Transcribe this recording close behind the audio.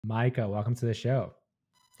Maika, welcome to the show.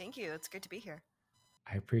 Thank you. It's good to be here.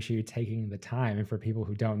 I appreciate you taking the time. And for people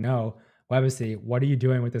who don't know, Webacy, what are you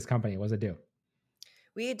doing with this company? What does it do?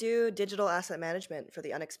 We do digital asset management for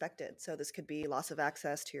the unexpected. So this could be loss of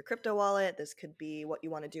access to your crypto wallet. This could be what you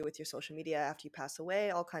want to do with your social media after you pass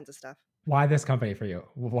away, all kinds of stuff. Why this company for you?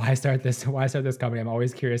 Why start this? Why start this company? I'm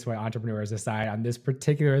always curious why entrepreneurs decide on this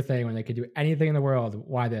particular thing when they could do anything in the world.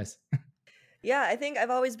 Why this? Yeah, I think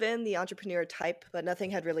I've always been the entrepreneur type, but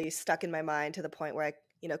nothing had really stuck in my mind to the point where I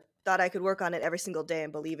thought I could work on it every single day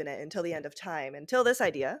and believe in it until the end of time, until this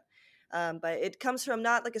idea. But it comes from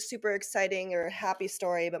not like a super exciting or happy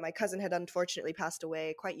story, but my cousin had unfortunately passed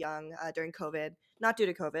away quite young during COVID, not due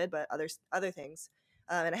to COVID, but other things.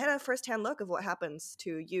 And I had a firsthand look of what happens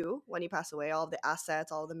to you when you pass away, all of the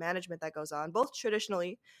assets, all of the management that goes on, both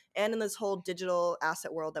traditionally and in this whole digital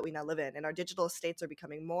asset world that we now live in. And our digital estates are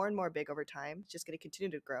becoming more and more big over time. It's just going to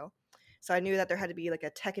continue to grow. So I knew that there had to be like a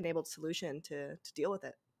tech-enabled solution to deal with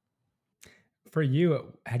it. For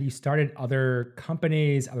you, had you started other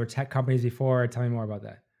companies, other tech companies before? Tell me more about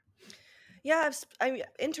that. Yeah, I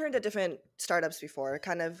interned at different startups before,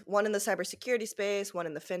 kind of one in the cybersecurity space, one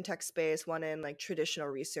in the fintech space, one in like traditional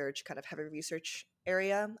research, kind of heavy research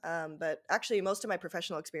area. But actually, most of my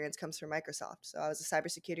professional experience comes from Microsoft. So I was a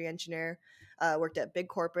cybersecurity engineer, worked at big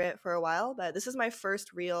corporate for a while, but this is my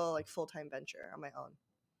first real like full-time venture on my own.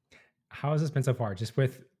 How has this been so far?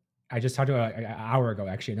 I just talked to an hour ago,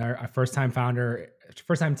 actually, a first-time founder,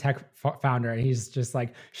 first-time tech founder, and he's just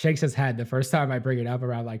like shakes his head the first time I bring it up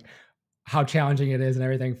around like how challenging it is and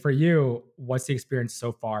everything. For you, what's the experience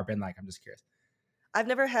so far been like? I'm just curious. I've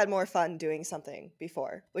never had more fun doing something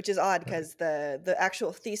before, which is odd because the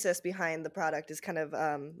actual thesis behind the product is kind of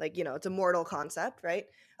it's a mortal concept, right?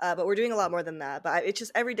 But we're doing a lot more than that. But it's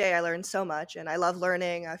just every day I learn so much, and I love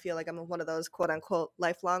learning. I feel like I'm one of those quote unquote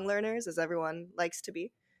lifelong learners, as everyone likes to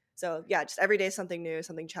be. So yeah, just every day something new,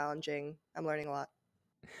 something challenging. I'm learning a lot.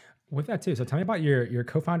 With that too, so tell me about your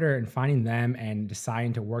co-founder and finding them and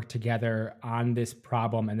deciding to work together on this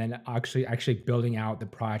problem, and then actually building out the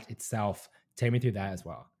product itself. Take me through that as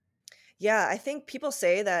well. Yeah, I think people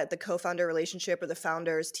say that the co-founder relationship or the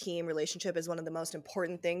founders team relationship is one of the most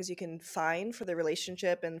important things you can find for the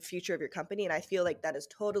relationship and future of your company. And I feel like that is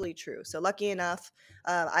totally true. So lucky enough,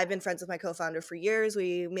 I've been friends with my co-founder for years.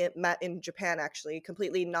 We met in Japan, actually,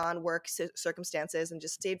 completely non-work circumstances and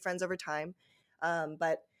just stayed friends over time.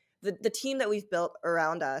 But the team that we've built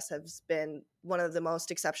around us has been one of the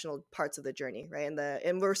most exceptional parts of the journey, right?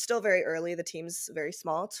 And we're still very early. The team's very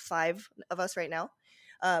small. It's 5 of us right now.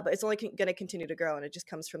 But it's only going to continue to grow, and it just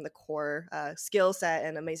comes from the core skill set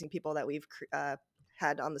and amazing people that we've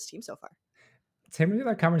had on this team so far. Take me through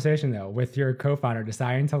that conversation though with your co-founder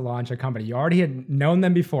deciding to launch a company. You already had known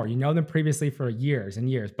them before, you know them previously for years and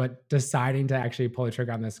years, but deciding to actually pull the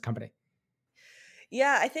trigger on this company.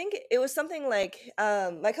 Yeah, I think it was something like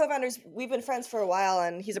my co-founders, we've been friends for a while,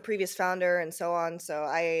 and he's a previous founder and so on. So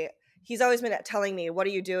he's always been telling me, what are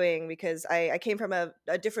you doing? Because I came from a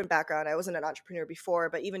different background. I wasn't an entrepreneur before,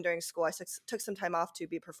 but even during school, I took some time off to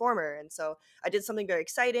be a performer. And so I did something very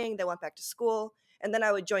exciting, then went back to school, and then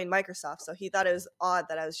I would join Microsoft. So he thought it was odd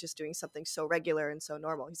that I was just doing something so regular and so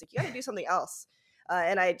normal. He's like, you got to do something else.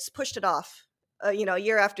 And I just pushed it off,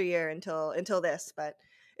 year after year until this. But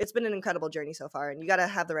it's been an incredible journey so far, and you got to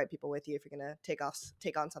have the right people with you if you're going to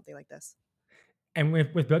take on something like this. And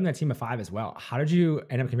with building that team of 5 as well, how did you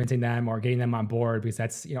end up convincing them or getting them on board? Because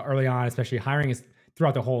that's, early on, especially hiring is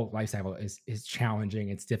throughout the whole life cycle is challenging,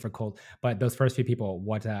 it's difficult. But those first few people,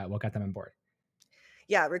 what got them on board?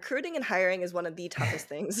 Yeah, recruiting and hiring is one of the toughest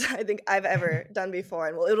things I think I've ever done before,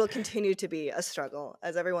 and it'll continue to be a struggle,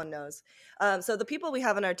 as everyone knows. So the people we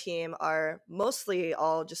have on our team are mostly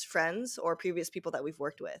all just friends or previous people that we've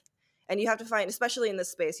worked with. And you have to find, especially in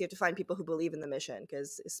this space, you have to find people who believe in the mission,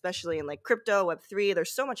 because especially in like crypto, Web3,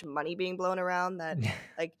 there's so much money being blown around that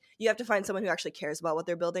like you have to find someone who actually cares about what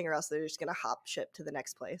they're building, or else they're just going to hop ship to the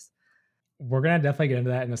next place. We're going to definitely get into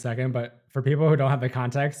that in a second, but for people who don't have the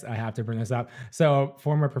context, I have to bring this up. So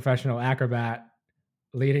former professional acrobat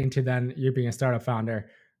leading to then you being a startup founder.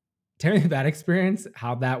 Tell me that experience,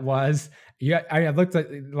 how that was. I've looked at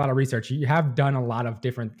a lot of research. You have done a lot of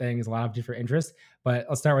different things, a lot of different interests, but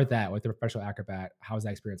let's start with that, with the professional acrobat. How was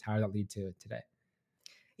that experience? How did that lead to today?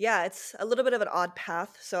 Yeah, it's a little bit of an odd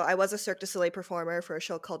path. So I was a Cirque Du Soleil performer for a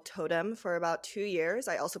show called Totem for about 2 years.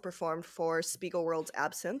 I also performed for Spiegelworld's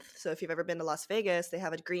Absinthe. So if you've ever been to Las Vegas, they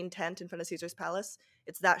have a green tent in front of Caesar's Palace.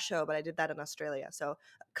 It's that show, but I did that in Australia. So a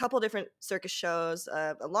couple different circus shows,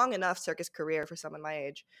 a long enough circus career for someone my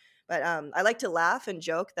age. But I like to laugh and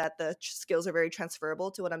joke that the skills are very transferable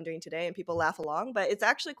to what I'm doing today, and people laugh along. But it's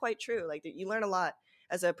actually quite true. Like you learn a lot.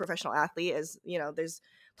 as a professional athlete. As you know, there's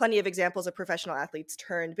plenty of examples of professional athletes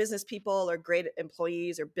turned business people or great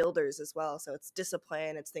employees or builders as well. So it's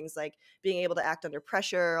discipline, it's things like being able to act under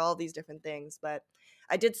pressure, all these different things. But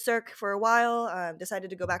I did Cirque for a while, decided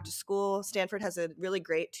to go back to school. Stanford has a really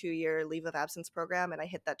great 2-year leave of absence program, and I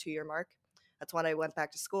hit that 2-year mark. That's when I went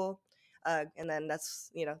back to school. And then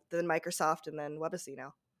that's, then Microsoft and then Webacy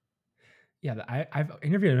now. Yeah, I've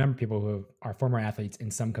interviewed a number of people who are former athletes in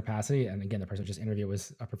some capacity, and again, the person I just interviewed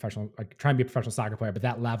was a professional, like trying to be a professional soccer player, but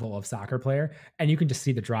that level of soccer player, and you can just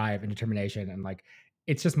see the drive and determination, and like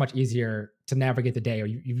it's just much easier to navigate the day. Or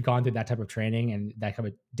you've gone through that type of training and that kind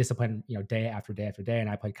of discipline, day after day after day. And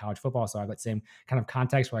I played college football, so I have that same kind of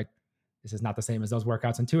context where like this is not the same as those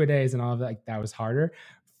workouts in 2-a-days and all of that. Like that was harder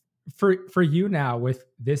for you now with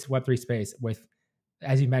this Web3 space. With,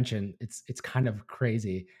 as you mentioned, it's kind of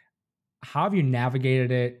crazy. How have you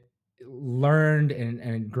navigated it, learned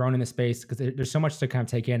and grown in the space? Because there's so much to kind of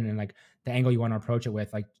take in, and like the angle you want to approach it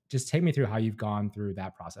with. Like, just take me through how you've gone through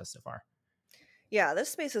that process so far. Yeah, this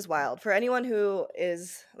space is wild. For anyone who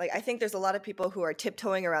is like, I think there's a lot of people who are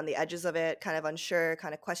tiptoeing around the edges of it, kind of unsure,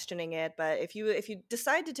 kind of questioning it. But if you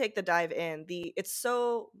decide to take the dive in, it's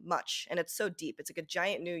so much and it's so deep. It's like a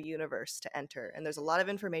giant new universe to enter, and there's a lot of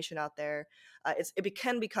information out there.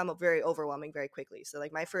 Can become very overwhelming very quickly. So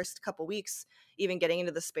like my first couple weeks, even getting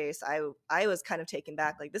into the space, I was kind of taken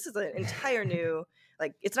back. Like this is an entire new,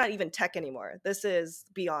 like it's not even tech anymore. This is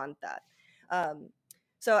beyond that.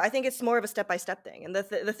 So I think it's more of a step-by-step thing. And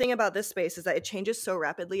the thing about this space is that it changes so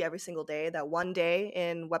rapidly every single day that one day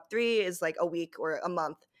in Web3 is like a week or a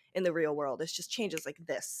month in the real world. It just changes like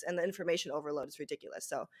this, and the information overload is ridiculous.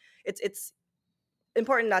 So it's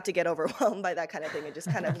important not to get overwhelmed by that kind of thing, and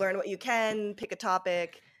just kind of learn what you can, pick a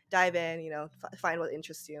topic, dive in, find what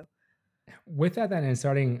interests you. With that then, and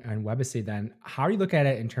starting on Webacy then, how do you look at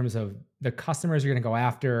it in terms of the customers you're going to go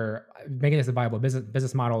after, making this a viable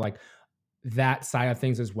business model, like that side of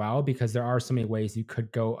things as well? Because there are so many ways you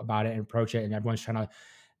could go about it and approach it, and everyone's trying to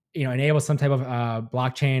enable some type of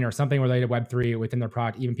blockchain or something related to Web3 within their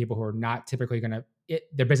product. Even people who are not typically going to,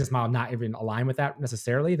 their business model not even align with that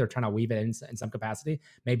necessarily. They're trying to weave it in some capacity,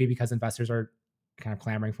 maybe because investors are kind of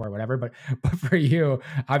clamoring for it, whatever. But for you,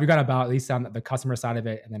 how have you gone about, at least on the customer side of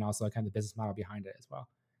it, and then also kind of the business model behind it as well?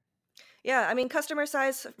 Yeah, I mean, customer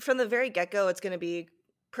size from the very get-go, it's going to be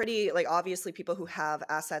pretty, like, obviously people who have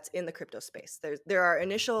assets in the crypto space. There are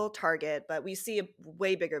initial target, but we see a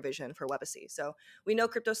way bigger vision for Webacy. So we know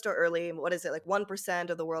crypto still early. What is it, like 1%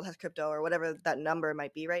 of the world has crypto, or whatever that number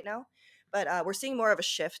might be right now. But we're seeing more of a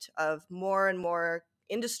shift of more and more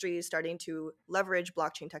industries starting to leverage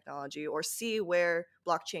blockchain technology or see where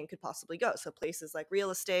blockchain could possibly go. So places like real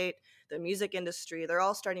estate, the music industry, they're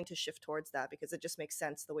all starting to shift towards that because it just makes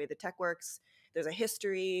sense the way the tech works. There's a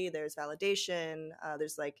history, there's validation,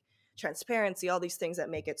 there's like transparency, all these things that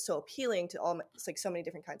make it so appealing to like so many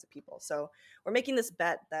different kinds of people. So we're making this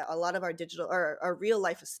bet that a lot of our digital or our real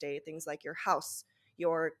life estate, things like your house,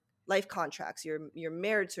 your life contracts, your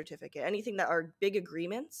marriage certificate, anything that are big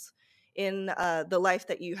agreements in the life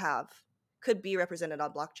that you have could be represented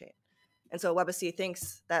on blockchain. And so Webacy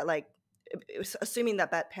thinks that, like, assuming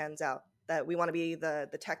that bet pans out, that we want to be the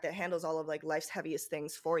tech that handles all of like life's heaviest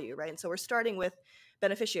things for you, right? And so we're starting with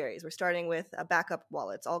beneficiaries, we're starting with backup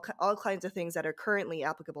wallets, all kinds of things that are currently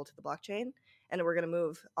applicable to the blockchain, and we're going to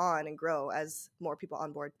move on and grow as more people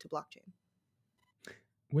onboard to blockchain.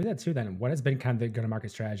 With that too, then, what has been kind of the go-to-market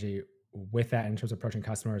strategy with that in terms of approaching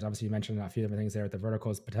customers? Obviously, you mentioned a few different things there with the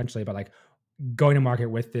verticals potentially, but like going to market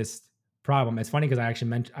with this problem. It's funny because I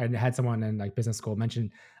actually I had someone in like business school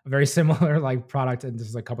mention a very similar like product, and this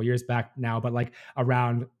is a couple years back now, but like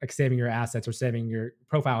around like saving your assets or saving your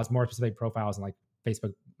profiles, more specific profiles, and like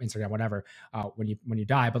Facebook, Instagram, whatever, when you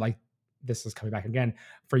die. But like this is coming back again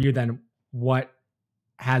for you. Then what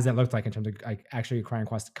has that looked like in terms of like actually acquiring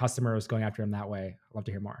customers, going after them that way? I'd love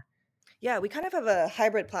to hear more. Yeah, we kind of have a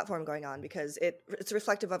hybrid platform going on because it's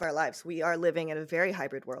reflective of our lives. We are living in a very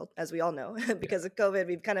hybrid world, as we all know. Because of COVID,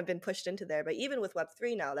 we've kind of been pushed into there. But even with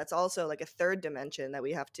Web3 now, that's also like a third dimension that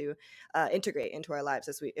we have to integrate into our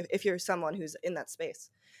lives if you're someone who's in that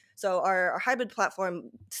space. So our hybrid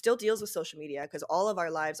platform still deals with social media because all of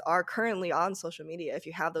our lives are currently on social media if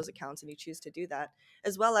you have those accounts and you choose to do that,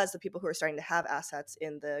 as well as the people who are starting to have assets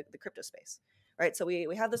in the crypto space. Right, so we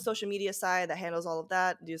have the social media side that handles all of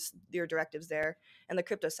that, just your directives there, and the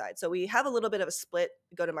crypto side. So we have a little bit of a split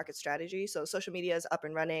go-to-market strategy. So social media is up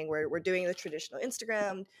and running. We're doing the traditional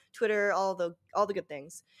Instagram, Twitter, all the good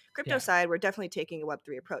things. Crypto side, we're definitely taking a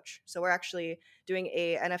Web3 approach. So we're actually doing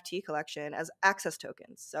a NFT collection as access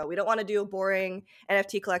tokens. So we don't want to do a boring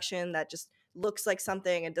NFT collection that just looks like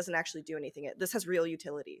something and doesn't actually do anything. This has real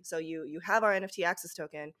utility. So you have our NFT access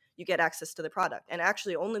token, you get access to the product, and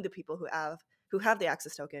actually only the people who have the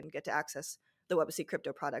access token get to access the Webacy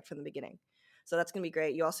crypto product from the beginning. So that's going to be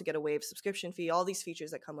great. You also get a waive subscription fee, all these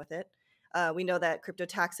features that come with it. We know that crypto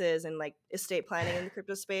taxes and like estate planning in the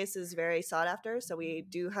crypto space is very sought after. So we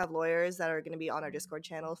do have lawyers that are going to be on our Discord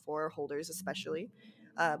channel for holders especially.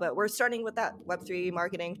 But we're starting with that Web3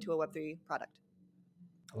 marketing to a Web3 product.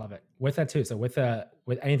 I love it. With that too. So with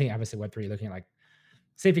anything, obviously Web3, looking at like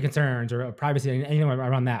safety concerns or privacy, anything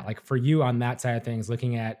around that, like for you on that side of things,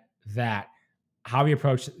 looking at that, how you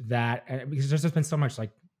approach that, because there's just been so much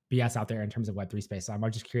like BS out there in terms of Web3 space. So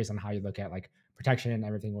I'm just curious on how you look at like protection and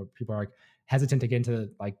everything, where people are like hesitant to get into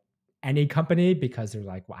like any company because they're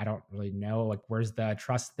like, well, I don't really know, like where's the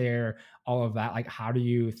trust there, all of that. Like, how do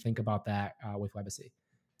you think about that with Webacy?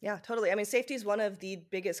 Yeah, totally. I mean, safety is one of the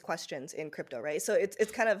biggest questions in crypto, right? So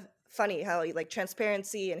it's kind of funny how like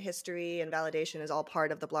transparency and history and validation is all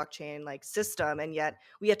part of the blockchain like system, and yet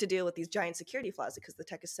we have to deal with these giant security flaws because the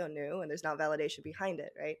tech is so new and there's not validation behind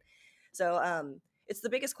it, right? So it's the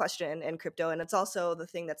biggest question in crypto, and it's also the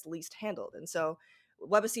thing that's least handled. And so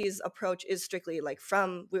Webacy's approach is strictly like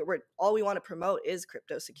we're all we want to promote is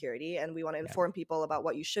crypto security, and we want to inform people about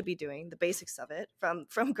what you should be doing, the basics of it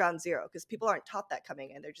from ground zero, because people aren't taught that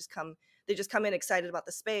coming in. They just come in excited about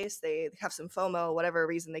the space. They have some FOMO, whatever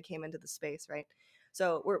reason they came into the space, right?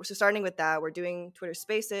 So we're starting with that. We're doing Twitter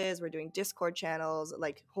Spaces, we're doing Discord channels,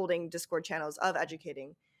 like holding Discord channels of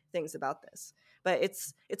educating things about this. But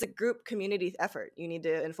it's a group community effort. You need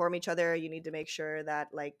to inform each other. You need to make sure that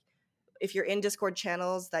like if you're in Discord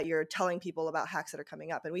channels that you're telling people about hacks that are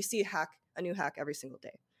coming up. And we see a new hack every single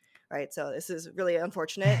day, right? So this is really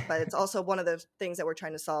unfortunate, but it's also one of the things that we're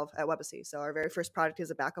trying to solve at Webacy. So our very first product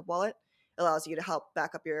is a backup wallet. It allows you to help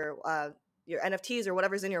back up your NFTs or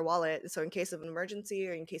whatever's in your wallet. So in case of an emergency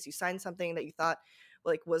or in case you signed something that you thought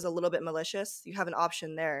like was a little bit malicious, you have an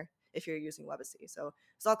option there if you're using Webacy. So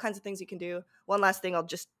there's all kinds of things you can do. One last thing I'll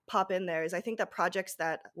just pop in there is I think that projects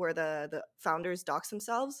where the founders dox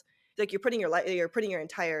themselves, like you're putting your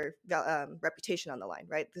entire reputation on the line,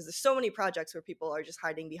 right? Because there's so many projects where people are just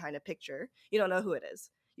hiding behind a picture. You don't know who it is.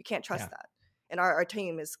 You can't trust that. And our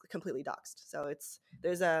team is completely doxed. So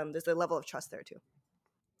there's a level of trust there too.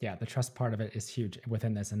 Yeah, the trust part of it is huge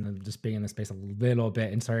within this, and then just being in the space a little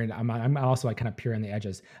bit. And sorry, I'm also like kind of pure on the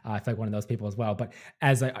edges. I feel like one of those people as well. But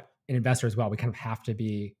as an investor as well, we kind of have to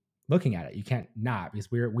be looking at it. You can't not, because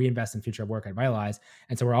we invest in future work at Vitalize,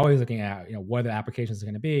 and so we're always looking at what the applications are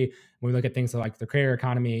going to be. When we look at things like the creator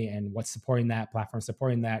economy and what's supporting that, platform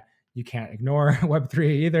supporting that, you can't ignore Web3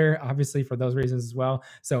 either, obviously for those reasons as well.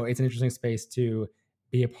 So it's an interesting space to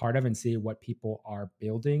be a part of and see what people are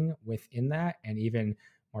building within that. And even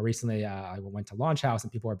more recently, I went to Launch House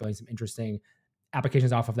and people are building some interesting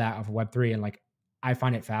applications off of Web3, and like I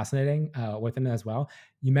find it fascinating within it as well.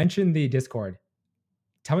 You mentioned the Discord.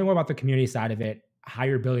 Tell me more about the community side of it, how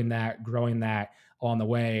you're building that, growing that along the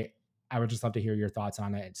way. I would just love to hear your thoughts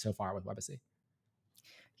on it so far with Webacy.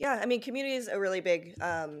 Yeah, I mean, community is a really big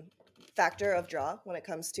factor of draw when it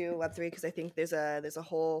comes to Web3, because I think there's a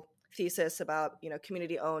whole thesis about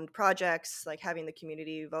community-owned projects, like having the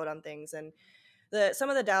community vote on things. And some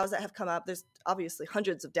of the DAOs that have come up, there's obviously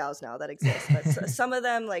hundreds of DAOs now that exist, but some of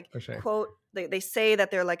them like sure. quote, they say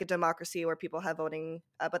that they're like a democracy where people have voting,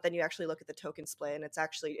 but then you actually look at the token split and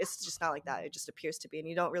it's just not like that. It just appears to be, and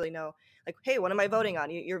you don't really know like, hey, what am I voting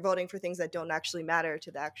on? You're voting for things that don't actually matter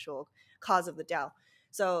to the actual cause of the DAO.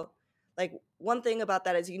 So like one thing about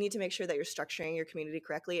that is you need to make sure that you're structuring your community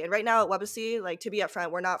correctly. And right now at Webacy, like to be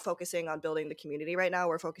upfront, we're not focusing on building the community right now.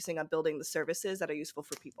 We're focusing on building the services that are useful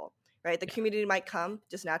for people, right? The community might come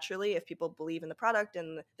just naturally if people believe in the product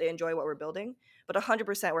and they enjoy what we're building. But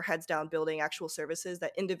 100% we're heads down building actual services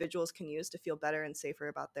that individuals can use to feel better and safer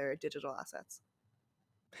about their digital assets.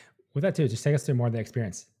 With that too, just take us through more of the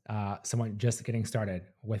experience. Someone just getting started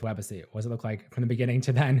with Webacy. What does it look like from the beginning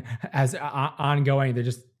to then as ongoing? They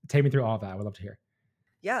just take me through all of that. I would love to hear.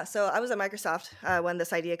 Yeah, so I was at Microsoft when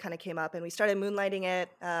this idea kind of came up, and we started moonlighting it.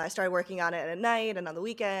 I started working on it at night and on the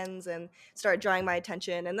weekends, and started drawing my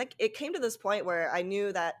attention. And like it came to this point where I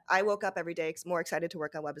knew that I woke up every day more excited to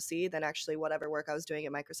work on Webacy than actually whatever work I was doing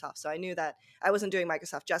at Microsoft. So I knew that I wasn't doing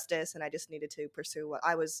Microsoft justice, and I just needed to pursue what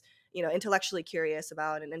I was, intellectually curious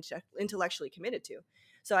about and intellectually committed to.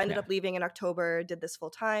 So I ended up leaving in October, did this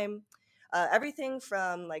full time. Everything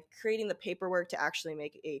from like creating the paperwork to actually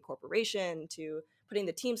make a corporation to putting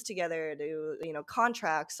the teams together to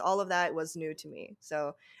contracts, all of that was new to me.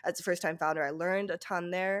 So as a first-time founder, I learned a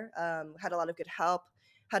ton there, had a lot of good help,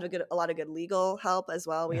 had a lot of good legal help as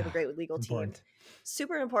well. We have a Yeah, great legal team. important.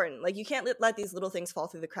 Super important. Like you can't let these little things fall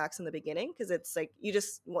through the cracks in the beginning, because it's like you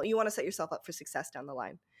want to set yourself up for success down the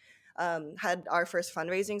line. Had our first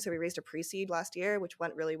fundraising, so we raised a pre-seed last year, which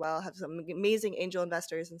went really well. Have some amazing angel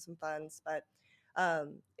investors and some funds, but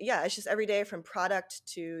yeah, it's just every day, from product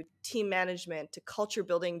to team management to culture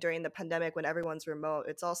building during the pandemic when everyone's remote.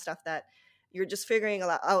 It's all stuff that you're just figuring a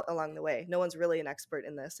lot out along the way. No one's really an expert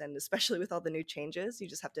in this, and especially with all the new changes, you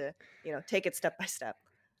just have to take it step by step.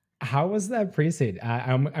 How was that pre-seed?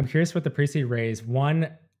 I'm curious what the pre-seed raise. One,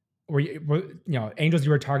 angels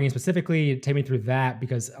you were targeting specifically? Take me through that,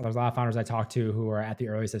 because there's a lot of founders I talk to who are at the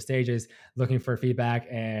earliest of stages looking for feedback,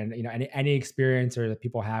 and any experience or that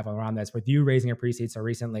people have around this. With you raising a pre-seed so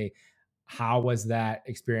recently, how was that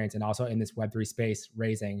experience? And also in this Web3 space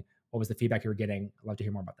raising, what was the feedback you were getting? I'd love to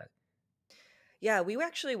hear more about that. Yeah, we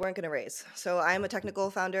actually weren't going to raise. So I'm a technical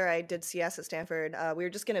founder. I did CS at Stanford. We were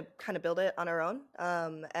just going to kind of build it on our own.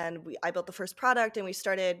 I built the first product, and we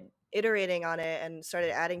started iterating on it and started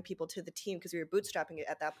adding people to the team because we were bootstrapping it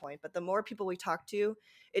at that point. But the more people we talked to,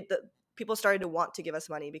 people started to want to give us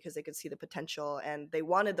money because they could see the potential and they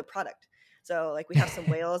wanted the product. So like we have some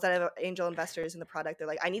whales that have angel investors in the product. They're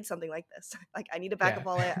like, I need something like this. Like I need a backup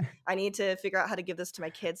wallet. I need to figure out how to give this to my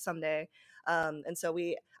kids someday. And so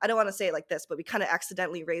I don't want to say it like this, but we kind of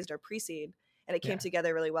accidentally raised our pre-seed, and it came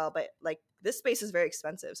together really well. But like this space is very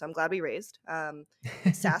expensive, so I'm glad we raised.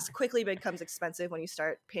 SaaS quickly becomes expensive when you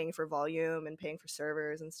start paying for volume and paying for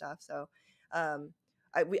servers and stuff. So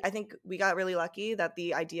I think we got really lucky that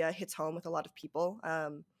the idea hits home with a lot of people.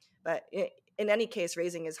 But in any case,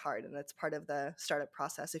 raising is hard, and that's part of the startup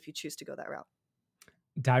process if you choose to go that route.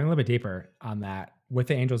 Diving a little bit deeper on that, with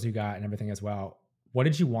the angels you got and everything as well, what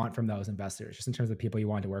did you want from those investors, just in terms of people you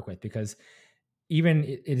wanted to work with? Because even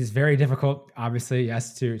it is very difficult, obviously,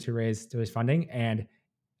 yes, to raise funding, and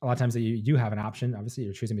a lot of times that you do have an option. Obviously,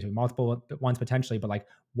 you're choosing between multiple ones potentially, but like,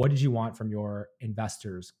 what did you want from your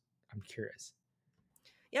investors? I'm curious.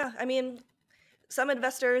 Yeah, I mean, some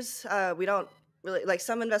investors we don't really like.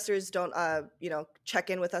 Some investors don't check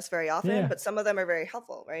in with us very often, but some of them are very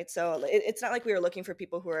helpful, right? So it's not like we were looking for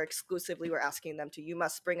people who are exclusively, we're asking them to, you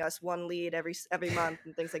must bring us one lead every month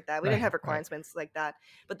and things like that. We didn't have requirements like that.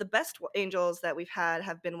 But the best angels that we've had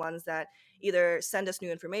have been ones that either send us new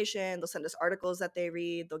information, they'll send us articles that they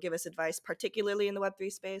read, they'll give us advice, particularly in the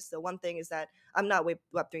Web3 space. The one thing is that I'm not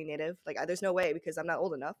Web3 native. Like there's no way, because I'm not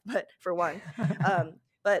old enough, but for one.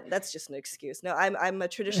 But that's just an excuse. No, I'm a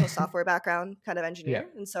traditional software background kind of engineer.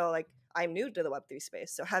 And so like I'm new to the Web3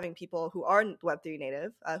 space. So having people who are Web3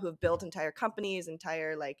 native, who have built entire companies,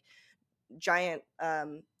 entire like giant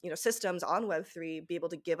systems on Web3, be able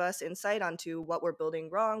to give us insight onto what we're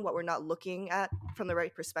building wrong, what we're not looking at from the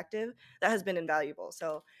right perspective, that has been invaluable.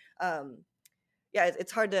 So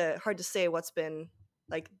it's hard to say what's been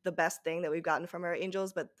like the best thing that we've gotten from our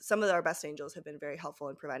angels, but some of our best angels have been very helpful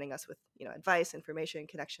in providing us with advice, information,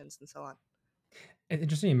 connections, and so on. It's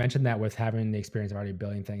interesting you mentioned that, with having the experience of already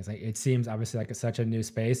building things. Like it seems obviously like it's such a new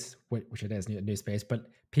space, which it is a new space, but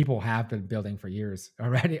people have been building for years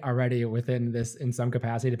already within this in some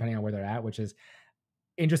capacity, depending on where they're at, which is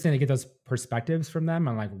interesting to get those perspectives from them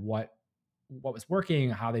on like what was working,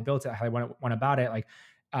 how they built it, how they went about it, like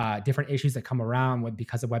different issues that come around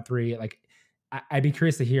because of Web3. Like I'd be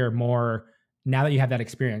curious to hear more now that you have that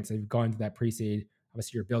experience of going through that pre-seed.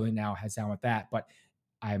 Obviously you're building now, heads down with that, but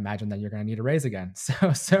I imagine that you're going to need to raise again.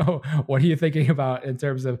 So what are you thinking about in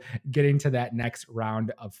terms of getting to that next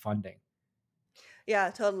round of funding?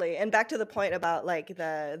 Yeah, totally. And back to the point about like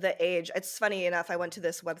the age. It's funny enough, I went to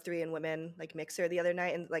this Web3 and women like mixer the other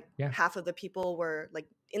night, and like half of the people were like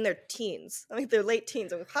in their teens. I mean, they're late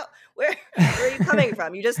teens. I'm like, where are you coming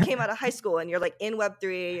from? You just came out of high school and you're like in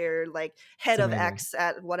Web3, you're like head of X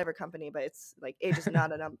at whatever company, but it's like age is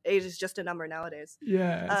not a number. Age is just a number nowadays.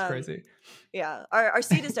 Yeah, it's crazy. Yeah, our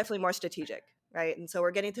seed is definitely more strategic, right? And so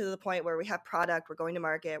we're getting to the point where we have product, we're going to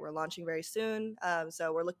market, we're launching very soon.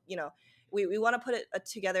 So we're we want to put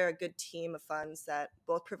together a good team of funds that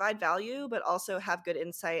both provide value, but also have good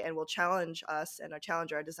insight and will challenge us and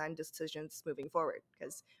challenge our design decisions moving forward.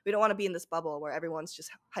 Because we don't want to be in this bubble where everyone's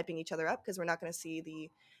just hyping each other up, because we're not going to see the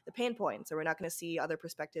pain points, or we're not going to see other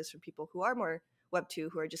perspectives from people who are more Web 2,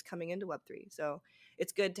 who are just coming into Web 3. So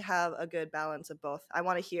it's good to have a good balance of both. I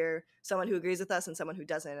want to hear someone who agrees with us and someone who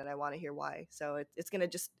doesn't, and I want to hear why. So it's going to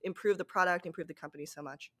just improve the product, improve the company so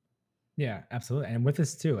much. Yeah, absolutely. And with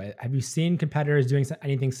this too, have you seen competitors doing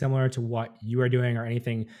anything similar to what you are doing, or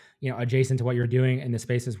anything, adjacent to what you're doing in the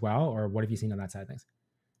space as well? Or what have you seen on that side of things?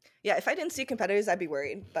 Yeah, if I didn't see competitors, I'd be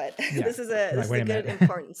worried. But Yeah. You're this like, is wait a a good minute.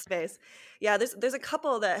 important space. Yeah, there's a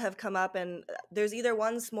couple that have come up, and there's either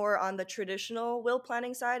ones more on the traditional will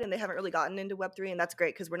planning side, and they haven't really gotten into Web3, and that's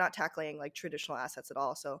great because we're not tackling like traditional assets at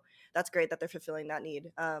all. So that's great that they're fulfilling that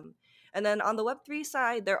need. And then on the Web3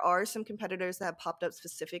 side, there are some competitors that have popped up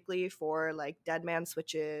specifically for like dead man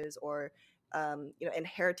switches or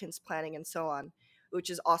inheritance planning and so on, which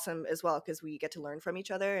is awesome as well because we get to learn from each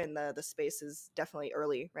other, and the space is definitely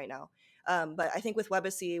early right now. But I think with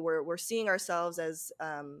Webacy, we're seeing ourselves as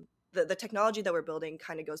the technology that we're building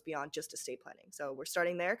kind of goes beyond just estate planning. So we're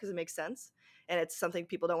starting there because it makes sense, and it's something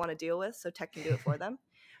people don't want to deal with, so tech can do it for them.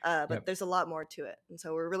 But Yep. there's a lot more to it, and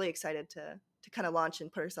so we're really excited to kind of launch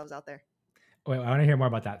and put ourselves out there. Wait, I want to hear more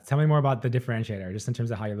about that. Tell me more about the differentiator, just in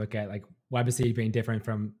terms of how you look at like Webacy being different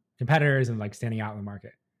from competitors and like standing out in the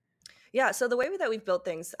market. Yeah, so the way that we've built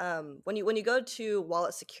things, when you go to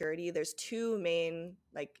wallet security, there's two main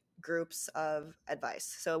like groups of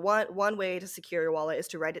advice. So one way to secure your wallet is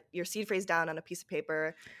to write your seed phrase down on a piece of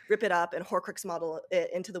paper, rip it up, and Horcrux model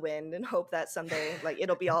it into the wind, and hope that someday like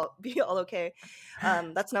it'll be all be all okay.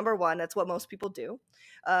 That's number one. That's what most people do.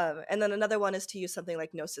 And then another one is to use something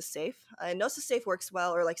like Gnosis Safe. Gnosis Safe works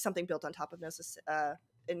well, or like something built on top of Gnosis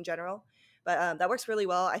in general. But that works really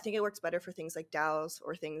well. I think it works better for things like DAOs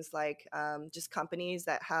or things like just companies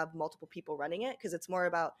that have multiple people running it, because it's more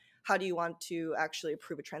about how do you want to actually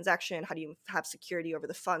approve a transaction? How do you have security over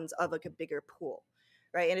the funds of like a bigger pool,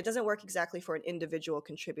 right? And it doesn't work exactly for an individual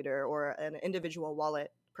contributor or an individual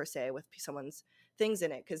wallet per se with someone's things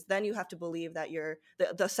in it, because then you have to believe that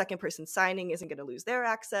the second person signing isn't going to lose their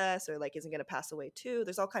access or like isn't going to pass away too.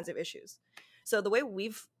 There's all kinds of issues. So the way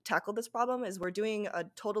we've tackled this problem is we're doing a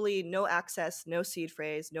totally no access, no seed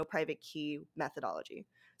phrase, no private key methodology.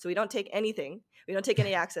 So we don't take anything. We don't take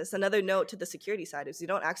any access. Another note to the security side is you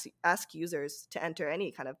don't actually ask users to enter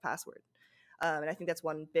any kind of password. And I think that's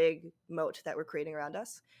one big moat that we're creating around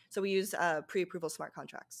us. So we use pre-approval smart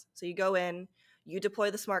contracts. So you go in, you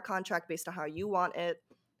deploy the smart contract based on how you want it.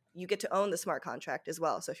 You get to own the smart contract as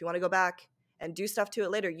well. So if you want to go back and do stuff to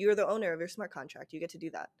it later, you're the owner of your smart contract. You get to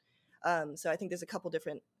do that. So I think there's a couple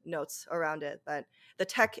different notes around it, but the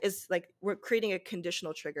tech is like we're creating a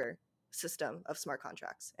conditional trigger system of smart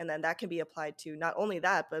contracts, and then that can be applied to not only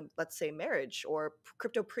that, but let's say marriage or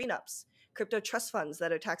crypto prenups, crypto trust funds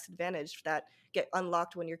that are tax advantaged that get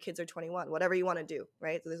unlocked when your kids are 21, whatever you want to do,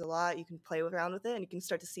 right? So there's a lot you can play around with it, and you can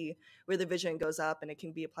start to see where the vision goes up, and it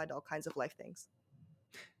can be applied to all kinds of life things.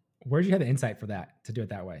 Where did you have the insight for that to do it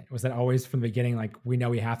that way? Was that always from the beginning, like we know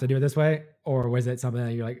we have to do it this way, or was it something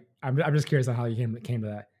that you're like, I'm just curious on how you came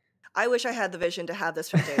to I wish I had the vision to have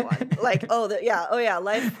this from day one. Like, oh yeah,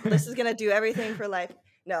 life. This is gonna do everything for life.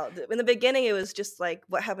 No, in the beginning, it was just like,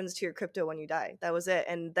 what happens to your crypto when you die? That was it.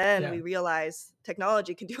 And then Yeah. we realized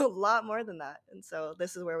technology can do a lot more than that. And so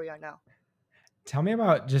this is where we are now. Tell me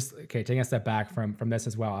about just taking a step back from this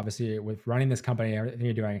as well. Obviously, with running this company, everything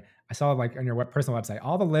you're doing, I saw like on your personal website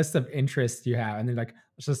all the lists of interests you have, and then like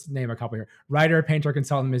let's just name a couple here: writer, painter,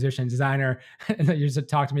 consultant, musician, designer. And then you just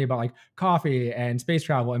talk to me about like coffee and space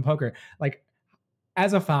travel and poker. Like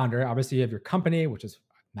as a founder, obviously you have your company, which is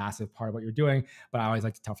a massive part of what you're doing. But I always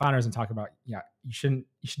like to tell founders and talk about, yeah, you should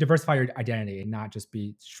diversify your identity and not just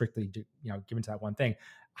be strictly given to that one thing.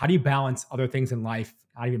 How do you balance other things in life?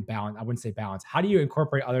 Not even balance. I wouldn't say balance. How do you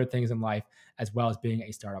incorporate other things in life as well as being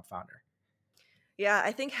a startup founder? Yeah,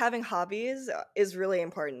 I think having hobbies is really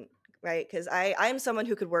important, right? Because I'm someone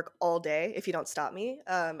who could work all day if you don't stop me.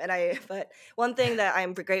 But one thing that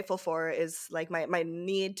I'm grateful for is like my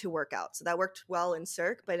need to work out. So that worked well in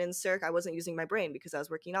Cirque, but in Cirque I wasn't using my brain because I was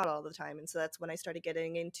working out all the time. And so that's when I started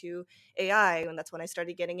getting into AI, and that's when I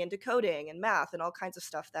started getting into coding and math and all kinds of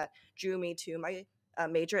stuff that drew me to my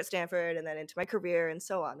major at Stanford and then into my career and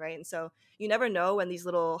so on, right? And so you never know when these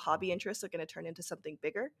little hobby interests are going to turn into something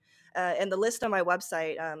bigger. And the list on my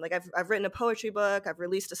website, like I've written a poetry book, I've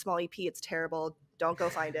released a small EP. It's terrible. Don't go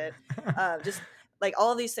find it. Just like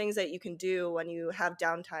all of these things that you can do when you have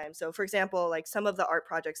downtime. So for example, like some of the art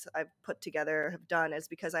projects I've put together have done is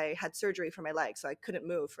because I had surgery for my leg, so I couldn't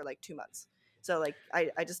move for like 2 months. So like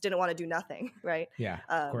I just didn't want to do nothing, right? Yeah,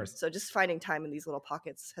 of course. So just finding time in these little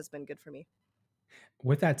pockets has been good for me.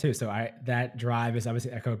 With that too, so that drive is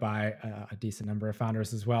obviously echoed by a decent number of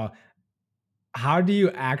founders as well. How do you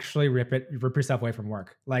actually rip yourself away from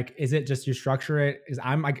work? Like, is it just you structure it? Is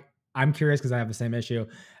I'm curious because I have the same issue.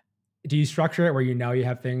 Do you structure it where you know you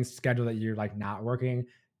have things scheduled that you're like not working?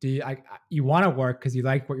 Do you you want to work because you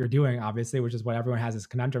like what you're doing, obviously, which is what everyone has this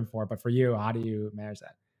conundrum for. But for you, how do you manage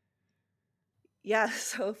that? Yeah,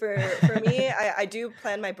 so for me, I do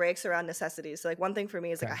plan my breaks around necessities. So like one thing for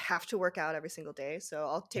me is like I Okay. have to work out every single day. So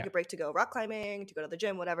I'll take Yeah. a break to go rock climbing, to go to the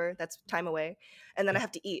gym, whatever. That's time away. And then I Yeah.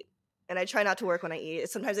 have to eat. And I try not to work when I eat.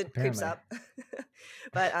 Sometimes it creeps Apparently. up.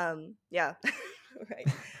 But yeah. Right.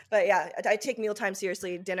 But yeah, I take mealtime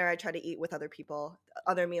seriously. Dinner I try to eat with other people.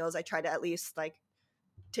 Other meals I try to at least like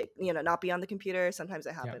take, not be on the computer. Sometimes it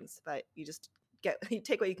Yeah. happens, but you just you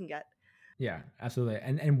take what you can get. Yeah, absolutely.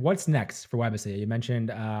 And what's next for Webacy? You mentioned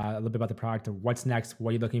a little bit about the product. What's next? What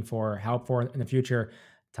are you looking for help for in the future?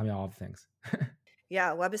 Tell me all the things.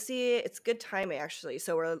 Yeah, Webacy, it's good timing actually.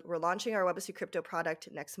 So we're launching our Webacy crypto product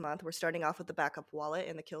next month. We're starting off with the backup wallet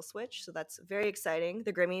and the kill switch. So that's very exciting.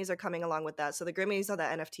 The Grimmies are coming along with that. So the Grimmies are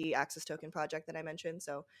that NFT access token project that I mentioned.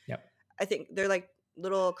 So Yep, I think they're like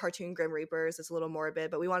little cartoon Grim Reapers. It's a little morbid,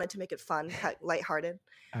 but we wanted to make it fun, lighthearted.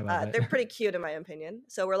 I love it. They're pretty cute in my opinion.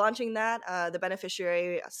 So we're launching that. The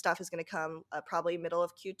beneficiary stuff is going to come probably middle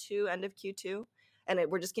of Q2, end of Q2. And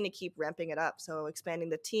we're just going to keep ramping it up. So expanding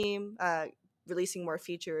the team, releasing more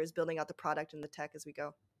features, building out the product and the tech as we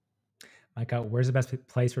go. Micah, where's the best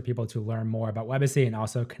place for people to learn more about Webacy and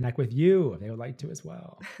also connect with you if they would like to as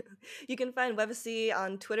well? You can find Webacy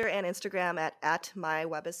on Twitter and Instagram at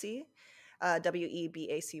mywebacy,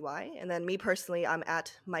 Webacy. And then me personally, I'm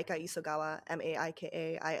at Maika Isogawa, Maika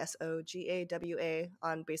Isogawa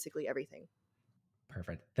on basically everything.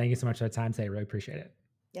 Perfect. Thank you so much for the time today. Really appreciate it.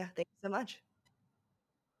 Yeah, thank you so much.